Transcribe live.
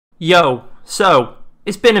Yo, so,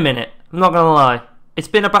 it's been a minute, I'm not gonna lie. It's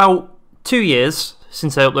been about 2 years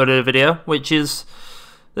since I uploaded a video, which is,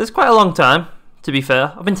 there's quite a long time, to be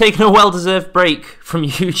fair. I've been taking a well-deserved break from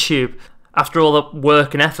YouTube after all the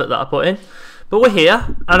work and effort that I put in. But we're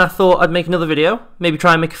here, and I thought I'd make another video, maybe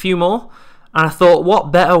try and make a few more, and I thought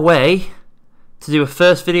what better way to do a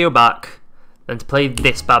first video back than to play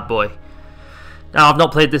this bad boy. Now, I've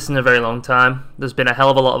not played this in a very long time. There's been a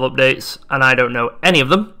hell of a lot of updates, and I don't know any of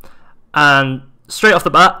them. And straight off the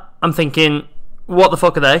bat, I'm thinking, what the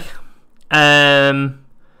fuck are they?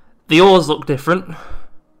 The ores look different.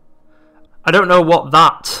 I don't know what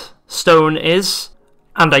that stone is,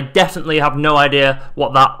 and I definitely have no idea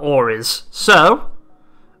what that ore is. So,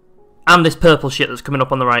 and this purple shit that's coming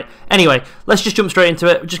up on the right. Anyway, let's just jump straight into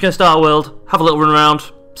it. We're just going to start a world, have a little run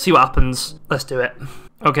around, see what happens. Let's do it.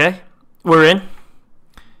 Okay, we're in.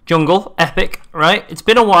 Jungle, epic, right? It's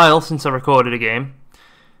been a while since I recorded a game,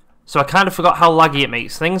 so I kind of forgot how laggy it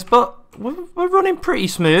makes things, but we're running pretty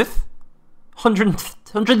smooth.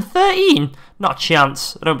 113? Not a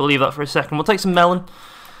chance. I don't believe that for a second. We'll take some melon,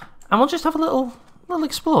 and we'll just have a little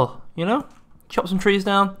explore, you know? Chop some trees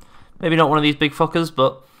down. Maybe not one of these big fuckers,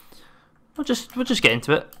 but we'll just get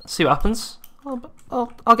into it, see what happens.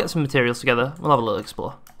 I'll get some materials together. We'll have a little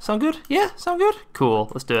explore. Sound good? Yeah, sound good? Cool,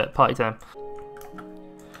 let's do it. Party time.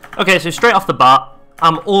 Okay, so straight off the bat,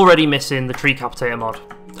 I'm already missing the tree capitator mod.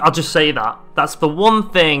 I'll just say that. That's the one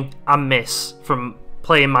thing I miss from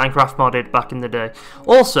playing Minecraft modded back in the day.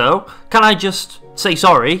 Also, can I just say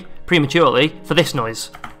sorry, prematurely, for this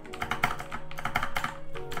noise?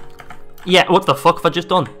 Yeah, what the fuck have I just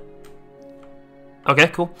done? Okay,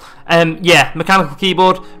 cool. Yeah, mechanical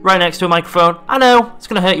keyboard, right next to a microphone. I know, it's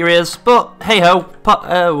gonna hurt your ears, but hey-ho.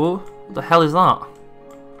 What the hell is that?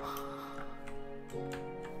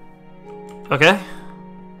 Okay.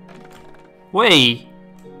 Wait.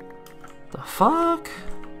 The fuck?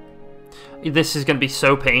 This is going to be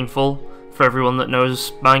so painful for everyone that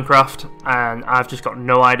knows Minecraft, and I've just got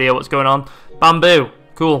no idea what's going on. Bamboo.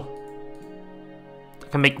 Cool. I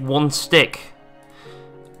can make one stick.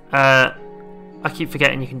 I keep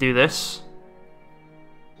forgetting you can do this.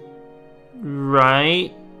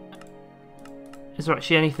 Right. Is there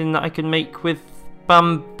actually anything that I can make with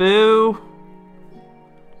bamboo?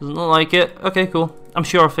 Doesn't look like it. Okay, cool. I'm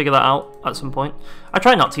sure I'll figure that out at some point. I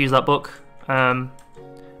try not to use that book.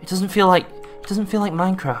 It doesn't feel like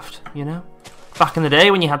Minecraft, you know? Back in the day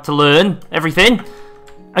when you had to learn everything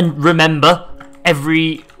and remember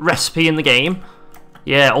every recipe in the game.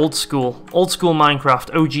 Yeah, old school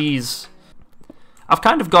Minecraft, OGs. I've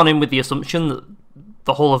kind of gone in with the assumption that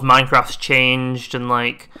the whole of Minecraft's changed and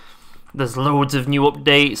like there's loads of new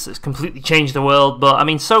updates that's completely changed the world, but I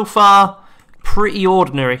mean so far pretty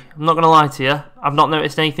ordinary. I'm not gonna lie to you. I've not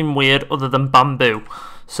noticed anything weird other than bamboo.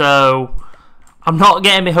 So I'm not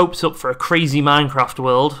getting my hopes up for a crazy Minecraft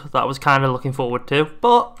world that I was kind of looking forward to,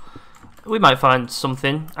 but we might find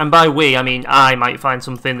something. And by we, I mean I might find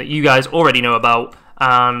something that you guys already know about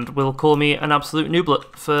and will call me an absolute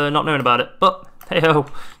nooblet for not knowing about it. But hey-ho,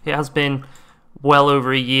 it has been well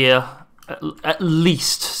over a year, at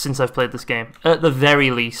least, since I've played this game. At the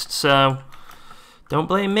very least, so don't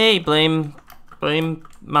blame me, blame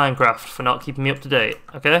Minecraft for not keeping me up to date,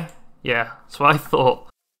 okay? Yeah, that's what I thought.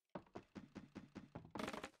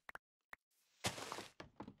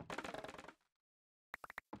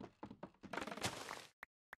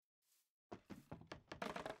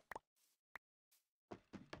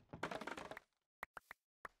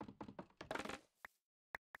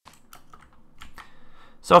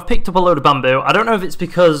 So I've picked up a load of bamboo. I don't know if it's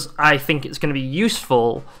because I think it's going to be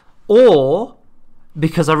useful or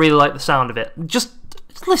because I really like the sound of it. Just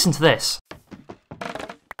listen to this.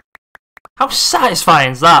 How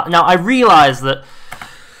satisfying is that? Now, I realise that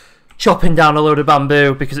chopping down a load of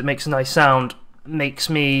bamboo because it makes a nice sound makes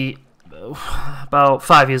me about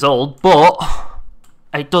 5 years old, but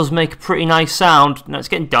it does make a pretty nice sound. Now, it's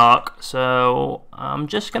getting dark, so I'm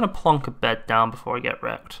just going to plonk a bed down before I get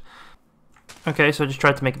wrecked. Okay, so I just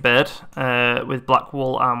tried to make a bed with black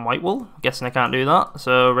wool and white wool. I'm guessing I can't do that,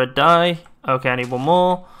 so red dye. Okay, I need one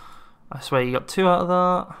more. I swear you got 2 out of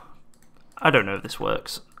that. I don't know if this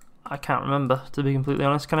works. I can't remember, to be completely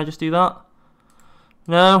honest. Can I just do that?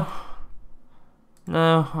 No?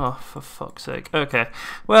 No? Oh, for fuck's sake. Okay.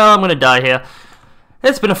 Well, I'm going to die here.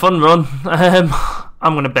 It's been a fun run.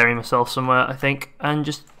 I'm going to bury myself somewhere, I think, and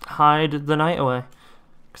just hide the night away.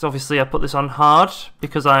 Because obviously I put this on hard,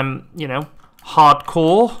 because I'm, you know,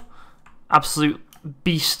 hardcore. Absolute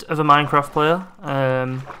beast of a Minecraft player.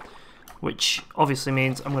 Which obviously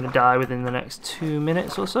means I'm going to die within the next 2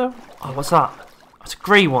 minutes or so. Oh, what's that? It's a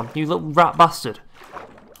grey one, you little rat bastard.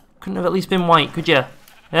 Couldn't have at least been white, could you?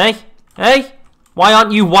 Hey? Hey? Why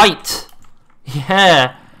aren't you white?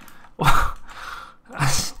 Yeah.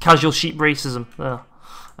 Casual sheep racism. There.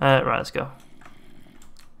 Right, let's go.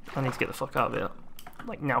 I need to get the fuck out of here.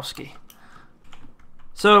 Like Nowski.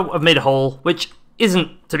 So, I've made a hole, which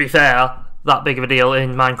isn't, to be fair, that big of a deal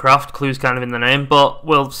in Minecraft. Clue's kind of in the name. But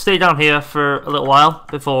we'll stay down here for a little while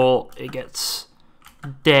before it gets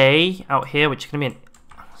day out here, which is going to be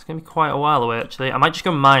it's going to be quite a while away, actually. I might just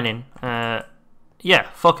go mining. Yeah,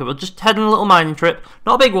 fuck it. We'll just head on a little mining trip.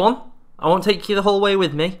 Not a big one. I won't take you the whole way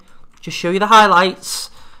with me. Just show you the highlights.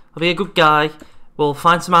 I'll be a good guy. We'll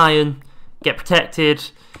find some iron, get protected,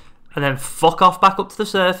 and then fuck off back up to the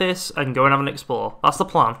surface and go and have an explore. That's the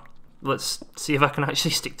plan. Let's see if I can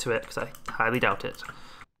actually stick to it, because I highly doubt it.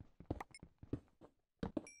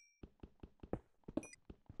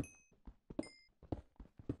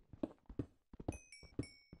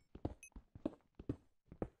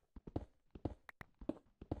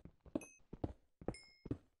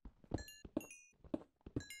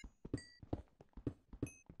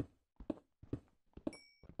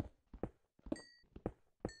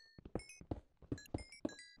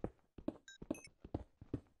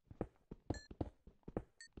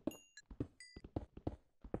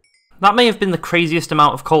 That may have been the craziest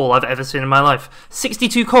amount of coal I've ever seen in my life.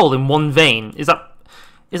 62 coal in one vein. Is that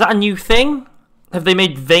a new thing? Have they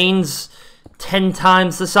made veins 10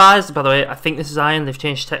 times the size? By the way, I think this is iron. They've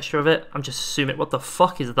changed the texture of it. I'm just assuming. What the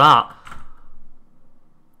fuck is that?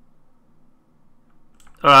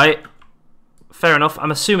 Alright. Fair enough. I'm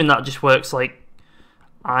assuming that just works like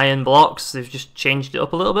iron blocks. They've just changed it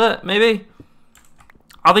up a little bit, maybe?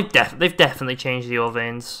 Oh, they've definitely changed the ore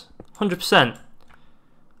veins. 100%.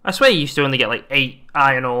 I swear you used to only get like 8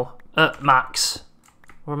 iron ore at max.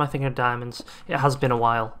 Or am I thinking of diamonds? It has been a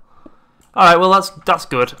while. Alright, well that's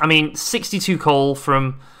good. I mean, 62 coal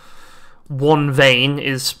from one vein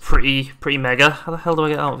is pretty mega. How the hell do I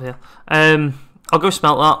get out of here? I'll go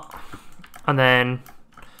smelt that. And then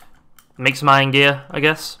make some iron gear, I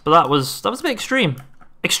guess. But that was a bit extreme.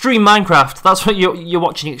 Extreme Minecraft. That's what you're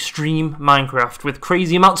watching, extreme Minecraft with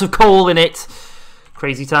crazy amounts of coal in it.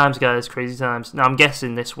 Crazy times, guys, crazy times. Now, I'm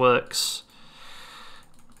guessing this works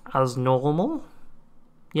as normal.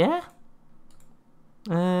 Yeah?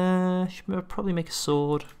 Should probably make a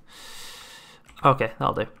sword. Okay,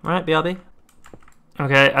 that'll do. Alright, BRB.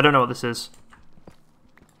 Okay, I don't know what this is.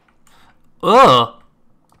 Ugh!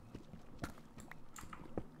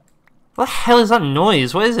 What the hell is that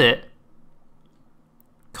noise? What is it?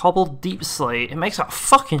 Cobbled deep slate. It makes that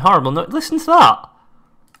fucking horrible noise. Listen to that!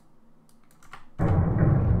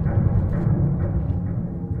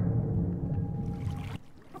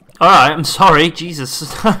 Alright, I'm sorry,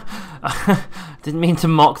 Jesus. Didn't mean to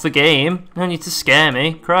mock the game. No need to scare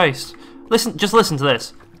me. Christ. Listen, just listen to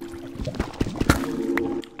this.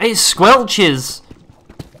 It squelches!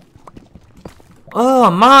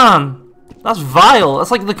 Oh, man! That's vile.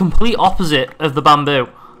 That's like the complete opposite of the bamboo.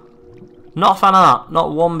 Not a fan of that.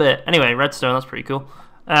 Not one bit. Anyway, redstone, that's pretty cool.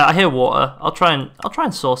 I hear water. I'll try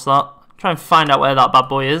and source that. Try and find out where that bad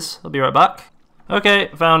boy is. I'll be right back. Okay,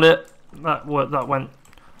 found it. That went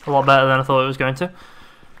a lot better than I thought it was going to.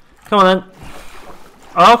 Come on then.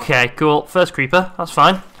 Okay, cool. First creeper. That's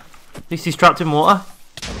fine. At least he's trapped in water.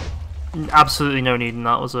 Absolutely no need in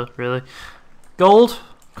that, was there, really? Gold.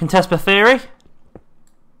 Contest by theory.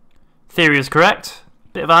 Theory is correct.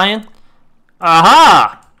 Bit of iron.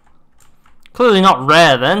 Aha! Clearly not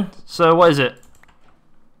rare then. So what is it?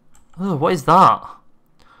 Oh, what is that?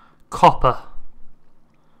 Copper.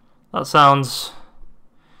 That sounds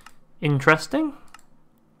interesting.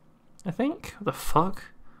 I think. What the fuck?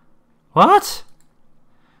 What?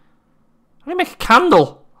 How do you make a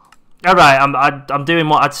candle? Alright, I'm doing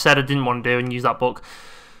what I'd said I didn't want to do and use that book.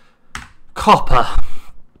 Copper.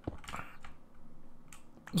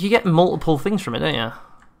 You get multiple things from it, don't you? I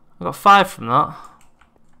got 5 from that.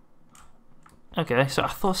 Okay, so I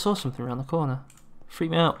thought I saw something around the corner.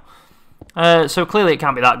 Freaked me out. So clearly it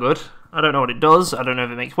can't be that good. I don't know what it does. I don't know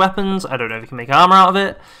if it makes weapons. I don't know if you can make armor out of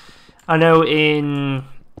it. I know in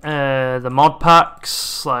the mod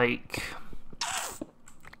packs, like,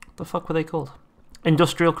 what the fuck were they called?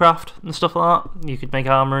 Industrial craft and stuff like that. You could make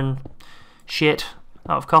armor and shit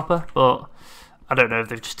out of copper, but I don't know if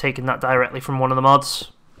they've just taken that directly from one of the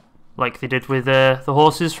mods, like they did with the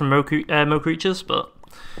horses from Mo Creatures. But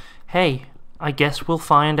hey, I guess we'll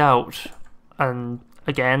find out. And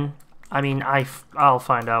again, I mean, I'll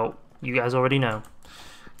find out. You guys already know,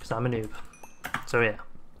 because I'm a noob. So yeah,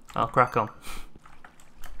 I'll crack on.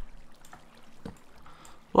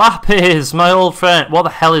 Lapis, my old friend. What the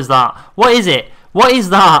hell is that? What is it? What is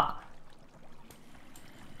that?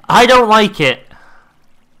 I don't like it.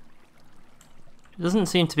 It doesn't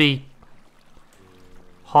seem to be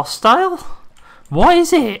hostile. What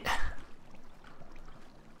is it?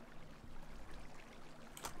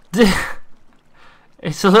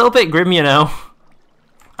 It's a little bit grim, you know.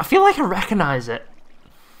 I feel like I recognise it.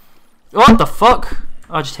 What the fuck?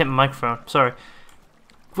 Oh, I just hit my microphone. Sorry.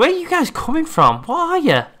 Where are you guys coming from? What are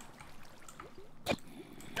you?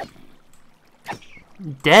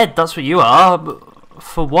 Dead, that's what you are. But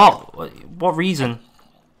for what? What reason?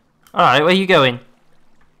 Alright, where are you going?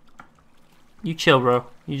 You chill, bro.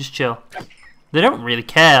 You just chill. They don't really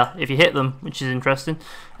care if you hit them, which is interesting.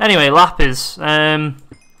 Anyway, lapis. Can't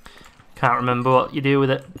remember what you do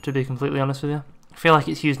with it, to be completely honest with you. I feel like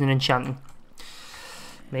it's used in enchanting.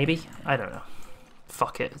 Maybe? I don't know.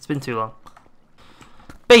 Fuck it, it's been too long.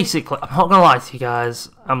 Basically, I'm not gonna lie to you guys,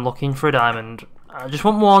 I'm looking for a diamond. I just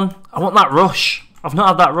want one. I want that rush. I've not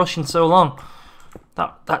had that rush in so long.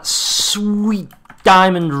 That sweet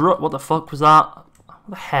diamond rush. What the fuck was that? What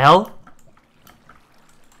the hell?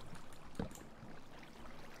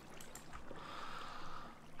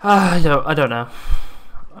 I don't know.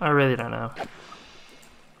 I really don't know.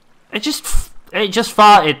 It just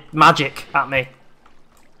farted magic at me.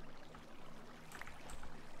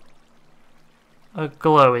 A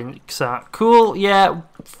glowing sack. Cool, yeah,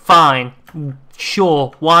 fine.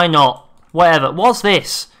 Sure, why not? Whatever. What's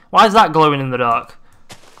this? Why is that glowing in the dark?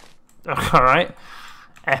 Alright.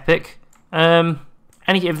 Epic.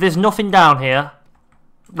 If there's nothing down here...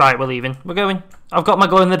 Right, we're leaving. We're going. I've got my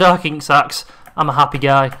glow-in-the-dark ink sacks. I'm a happy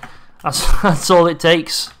guy. That's all it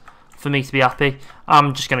takes for me to be happy.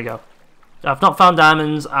 I'm just going to go. I've not found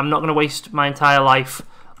diamonds. I'm not going to waste my entire life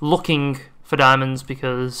looking for diamonds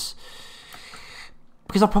because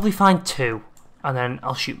I'll probably find 2 and then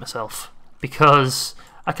I'll shoot myself because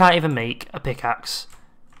I can't even make a pickaxe.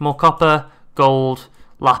 More copper, gold,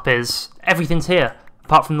 lapis, everything's here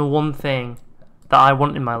apart from the one thing that I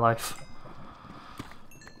want in my life.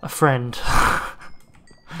 A friend.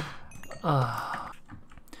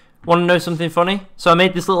 Want to know something funny? So I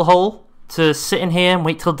made this little hole to sit in here and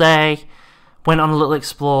wait till day, went on a little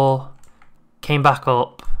explore, came back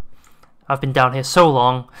up. I've been down here so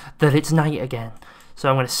long that it's night again. So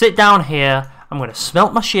I'm going to sit down here, I'm going to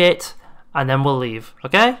smelt my shit, and then we'll leave,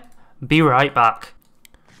 okay? Be right back.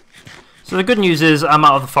 So the good news is I'm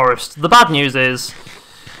out of the forest. The bad news is,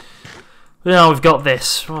 now we've got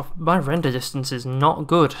this. Well, my render distance is not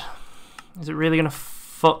good. Is it really going to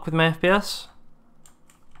fuck with my FPS?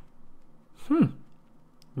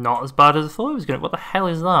 Not as bad as I thought it was going to. What the hell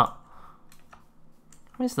is that?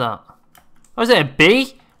 What is that? Oh, is it a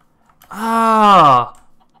bee? Ah!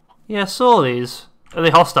 Yeah, I saw these. Are they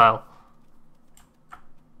hostile?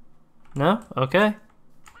 No? Okay.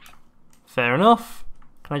 Fair enough.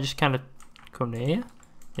 Can I just kind of come near you?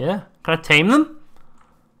 Yeah. Can I tame them?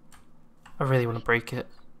 I really want to break it.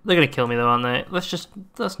 They're going to kill me though, aren't they? Let's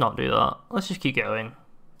not do that. Let's just keep going.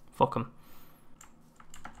 Fuck them.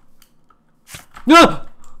 No!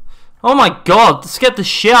 Oh my god, that scared the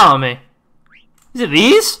shit out of me. Is it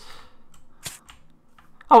these?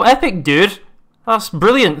 Oh, epic, dude. That's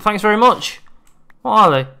brilliant. Thanks very much. What are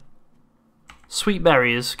they? Sweet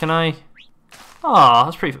berries. Can I... Oh,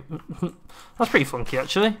 that's pretty funky,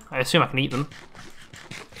 actually. I assume I can eat them.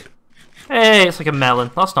 Hey, it's like a melon.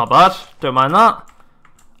 That's not bad. Don't mind that.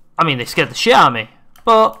 I mean, they scared the shit out of me.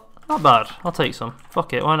 But, not bad. I'll take some.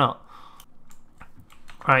 Fuck it, why not?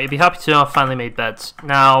 Right, you'd be happy to know I've finally made beds.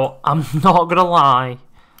 Now, I'm not gonna lie.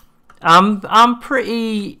 I'm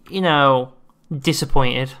pretty, you know,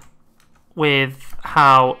 disappointed with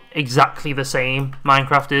how exactly the same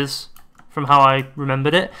Minecraft is from how I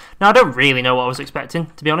remembered it. Now, I don't really know what I was expecting,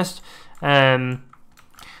 to be honest. Maybe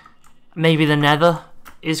the Nether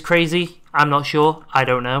is crazy. I'm not sure. I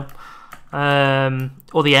don't know.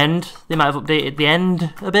 Or the end. They might have updated the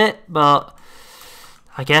end a bit, but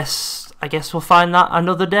I guess we'll find that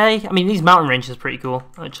another day. I mean, these mountain ranges are pretty cool,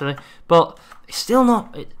 actually, but it's still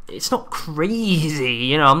not. It's not crazy,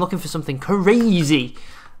 you know. I'm looking for something crazy,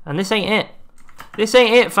 and this ain't it. This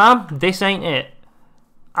ain't it, fam. This ain't it.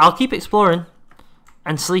 I'll keep exploring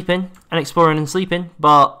and sleeping and exploring and sleeping,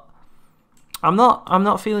 but I'm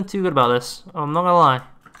not feeling too good about this. I'm not gonna lie.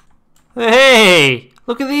 Hey,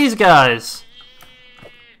 look at these guys.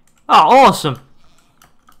 Oh, awesome.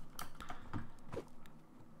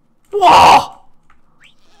 Whoa!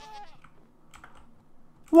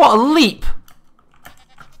 What a leap!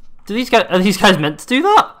 Are these guys meant to do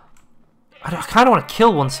that? I kind of want to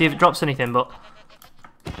kill one, see if it drops anything, but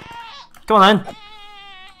come on then.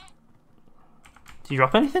 Did you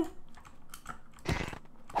drop anything?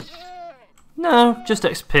 No, just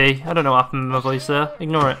XP. I don't know what happened with my voice there.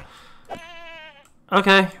 Ignore it.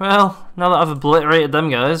 Okay, well, now that I've obliterated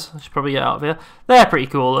them guys, I should probably get out of here. They're pretty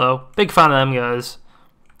cool though. Big fan of them guys.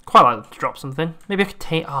 Quite like them to drop something. Maybe I could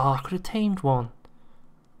tame... Oh, I could have tamed one.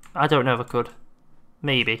 I don't know if I could.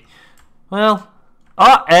 Maybe. Well...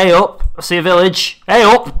 Ah, hey up! I see a village. Hey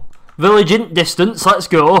up! Village in distance, let's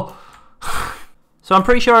go! So I'm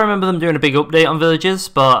pretty sure I remember them doing a big update on villages,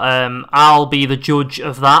 but I'll be the judge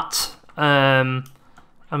of that. I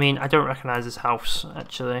mean, I don't recognise this house,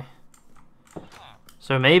 actually.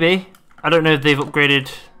 So maybe. I don't know if they've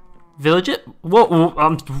upgraded villages. Whoa,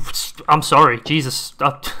 I'm sorry, Jesus.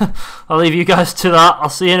 I'll leave you guys to that. I'll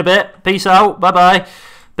see you in a bit. Peace out, bye-bye.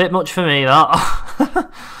 Bit much for me,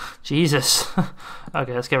 that. Jesus.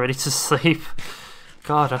 Okay, let's get ready to sleep.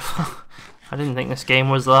 God, I didn't think this game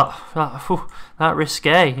was that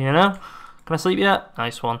risque, you know? Can I sleep yet?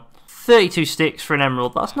 Nice one. 32 sticks for an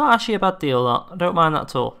emerald. That's not actually a bad deal, that. I don't mind that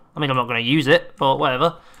at all. I mean, I'm not going to use it, but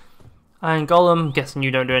whatever. And Golem, guessing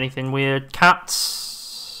you don't do anything weird.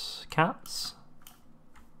 Cats? Cats?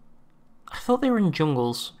 I thought they were in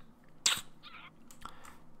jungles.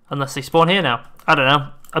 Unless they spawn here now. I don't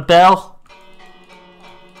know. A bell?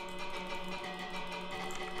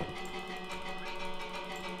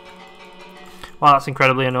 Wow, that's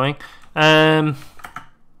incredibly annoying.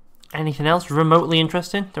 Anything else remotely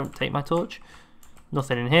interesting? Don't take my torch.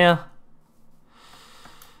 Nothing in here.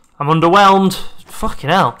 I'm underwhelmed. Fucking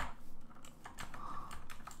hell.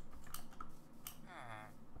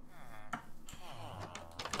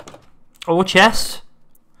 Oh, a chest.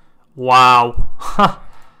 Wow.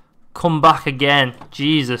 Come back again.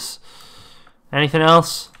 Jesus. Anything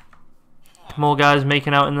else? More guys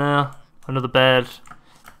making out in there. Another bed.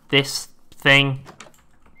 This thing.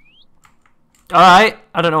 Alright,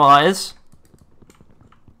 I don't know what that is.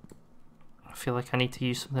 I feel like I need to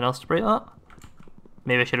use something else to break that.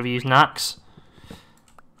 Maybe I should have used an axe.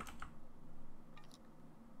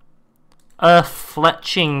 A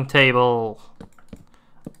fletching table.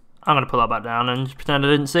 I'm going to put that back down and just pretend I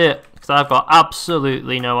didn't see it, because I've got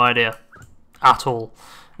absolutely no idea at all.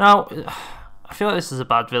 Now, I feel like this is a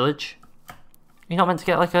bad village. You're not meant to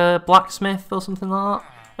get like a blacksmith or something like that?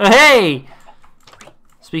 Oh, hey!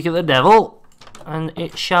 Speak of the devil, and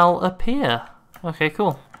it shall appear. Okay,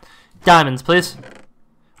 cool. Diamonds, please.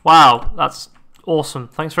 Wow, that's awesome.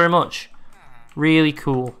 Thanks very much. Really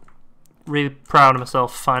cool. Really proud of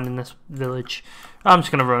myself finding this village. I'm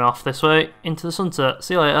just going to run off this way into the sunset.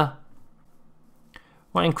 See you later.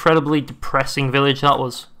 What an incredibly depressing village that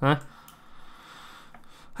was. Huh?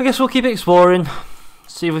 I guess we'll keep exploring.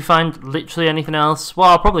 See if we find literally anything else. What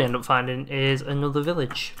I'll probably end up finding is another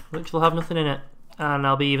village, which will have nothing in it. And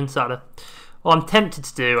I'll be even sadder. What I'm tempted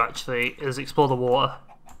to do, actually, is explore the water.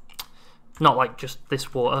 Not like just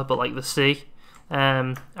this water, but like the sea.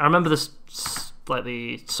 I remember this, like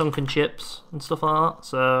the sunken ships and stuff like that,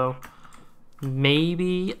 so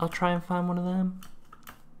maybe I'll try and find one of them.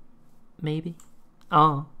 Maybe.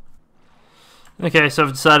 Oh. Okay, so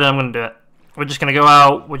I've decided I'm going to do it. We're just going to go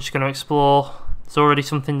out, we're just going to explore. There's already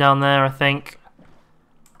something down there, I think.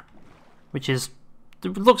 Which is...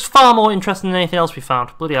 It looks far more interesting than anything else we found.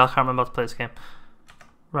 Bloody hell, I can't remember how to play this game.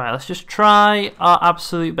 Right, let's just try our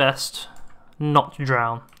absolute best not to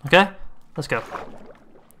drown. Okay? Let's go.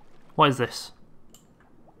 What is this?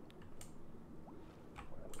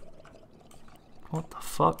 What the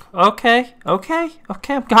fuck? Okay,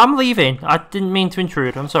 I'm leaving. I didn't mean to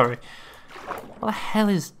intrude, I'm sorry. What the hell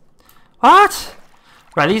is... What?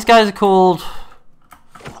 Right, these guys are called...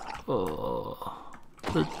 the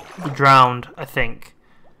drowned, I think.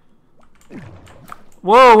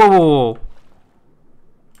 Whoa.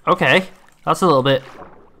 Okay, that's a little bit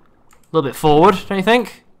forward, don't you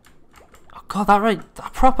think? Oh god,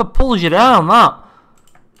 that proper pulls you down, that.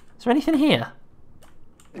 Is there anything here?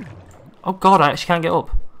 Oh god, I actually can't get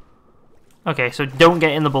up. Okay, so don't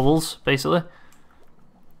get in the bubbles, basically.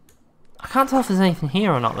 I can't tell if there's anything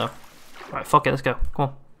here or not, though. Right, fuck it, let's go. Come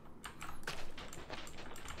on.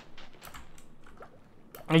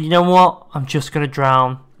 And you know what? I'm just gonna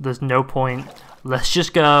drown. There's no point. Let's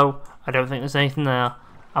just go. I don't think there's anything there.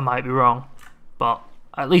 I might be wrong. But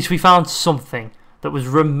at least we found something that was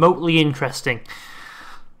remotely interesting.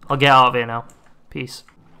 I'll get out of here now. Peace.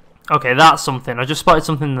 Okay, that's something. I just spotted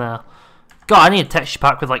something there. God, I need a texture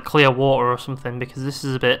pack with like clear water or something, because this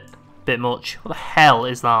is a bit much. What the hell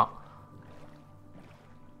is that?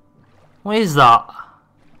 What is that?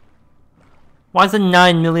 Why is there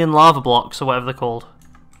 9 million lava blocks or whatever they're called?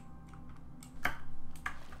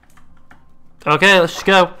 Okay, let's just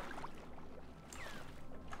go.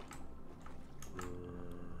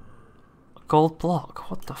 A gold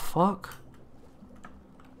block? What the fuck?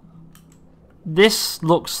 this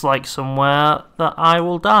looks like somewhere that I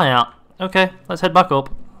will die at. Okay, let's head back up.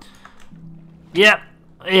 Yep.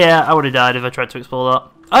 Yeah, I would have died if I tried to explore that.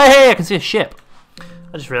 Oh, hey, I can see a ship.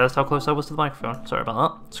 I just realised how close I was to the microphone. Sorry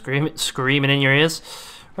about that. Screaming in your ears.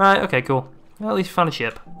 Right, okay, cool. Well, at least we found a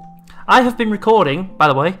ship. I have been recording, by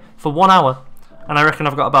the way, for 1 hour. And I reckon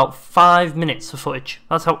I've got about 5 minutes of footage.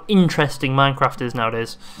 That's how interesting Minecraft is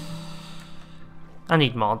nowadays. I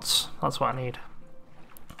need mods. That's what I need.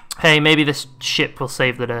 Hey, maybe this ship will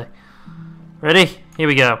save the day. Ready? Here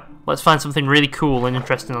we go. Let's find something really cool and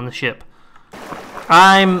interesting on the ship.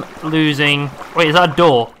 I'm losing... Wait, is that a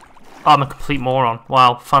door? Oh, I'm a complete moron.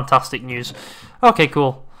 Wow, fantastic news. Okay,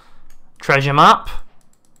 cool. Treasure map.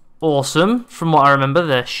 Awesome. From what I remember,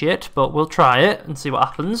 they're shit, but we'll try it and see what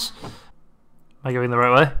happens. Am I going the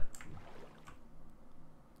right way?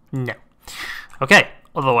 No. Okay,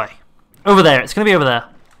 other way. Over there. It's going to be over there.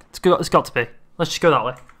 It's got to be. Let's just go that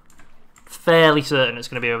way. Fairly certain it's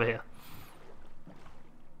going to be over here.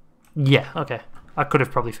 Yeah, okay. I could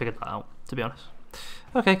have probably figured that out, to be honest.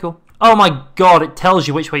 Okay, cool. Oh my god, it tells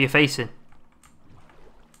you which way you're facing.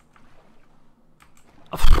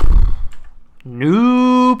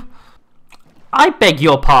 Noob. I beg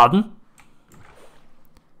your pardon.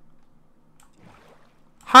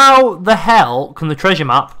 How the hell can the treasure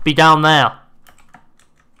map be down there?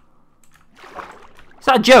 Is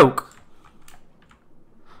that a joke?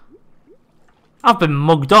 I've been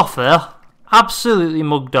mugged off there. Absolutely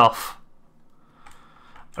mugged off.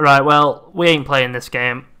 Right, well, we ain't playing this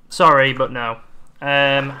game. Sorry, but no.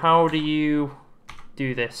 How do you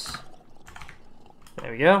do this?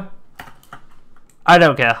 There we go. I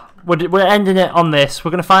don't care. We're ending it on this.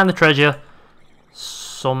 We're going to find the treasure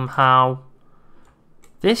somehow.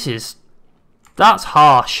 That's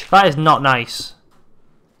harsh. That is not nice.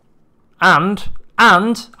 And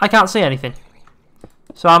I can't see anything.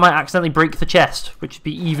 So I might accidentally break the chest, which would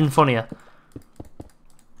be even funnier.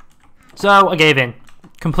 So I gave in.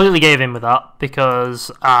 Completely gave in with that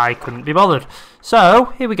because I couldn't be bothered.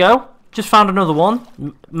 So here we go. Just found another one.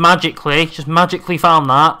 Just magically found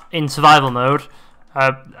that in survival mode.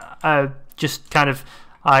 Just kind of,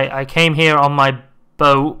 I came here on my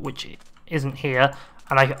boat, which isn't here,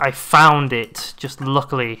 and I found it. Just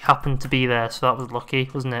luckily happened to be there, so that was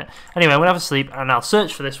lucky, wasn't it? Anyway, I'm gonna have a sleep, and I'll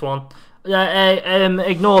search for this one.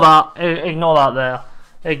 Ignore that. Ignore that there.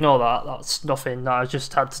 Ignore that. That's nothing. I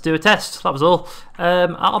just had to do a test. That was all.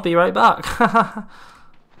 I'll be right back.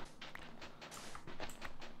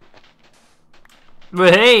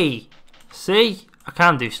 Hey! See? I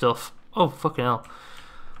can do stuff. Oh, fucking hell.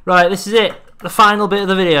 Right, this is it. The final bit of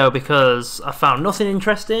the video, because I found nothing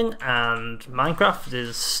interesting, and Minecraft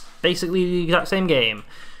is basically the exact same game.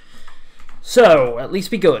 So, at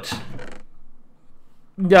least be good.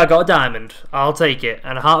 Yeah, I got a diamond. I'll take it.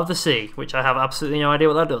 And a heart of the sea, which I have absolutely no idea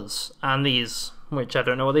what that does. And these, which I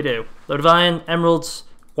don't know what they do. Load of iron, emeralds.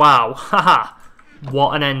 Wow. Haha.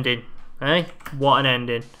 What an ending. Eh? What an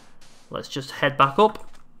ending. Let's just head back up.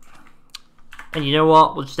 And you know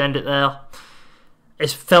what? We'll just end it there.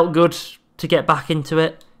 It's felt good to get back into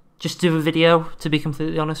it. Just do a video, to be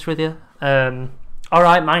completely honest with you.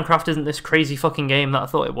 Alright, Minecraft isn't this crazy fucking game that I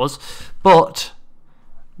thought it was. But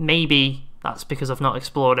maybe that's because I've not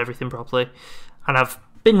explored everything properly. And I've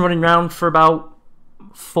been running around for about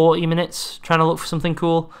 40 minutes trying to look for something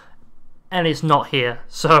cool. And it's not here.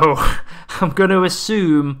 So I'm going to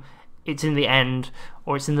assume it's in the end,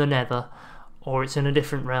 or it's in the nether, or it's in a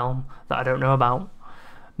different realm that I don't know about.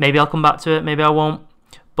 Maybe I'll come back to it, maybe I won't.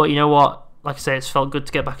 But you know what? Like I say, it's felt good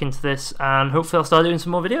to get back into this, and hopefully I'll start doing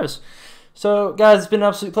some more videos. So guys, it's been an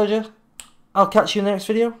absolute pleasure. I'll catch you in the next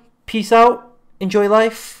video. Peace out. Enjoy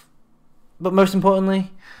life. But most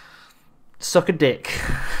importantly, suck a dick.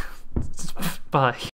 Bye.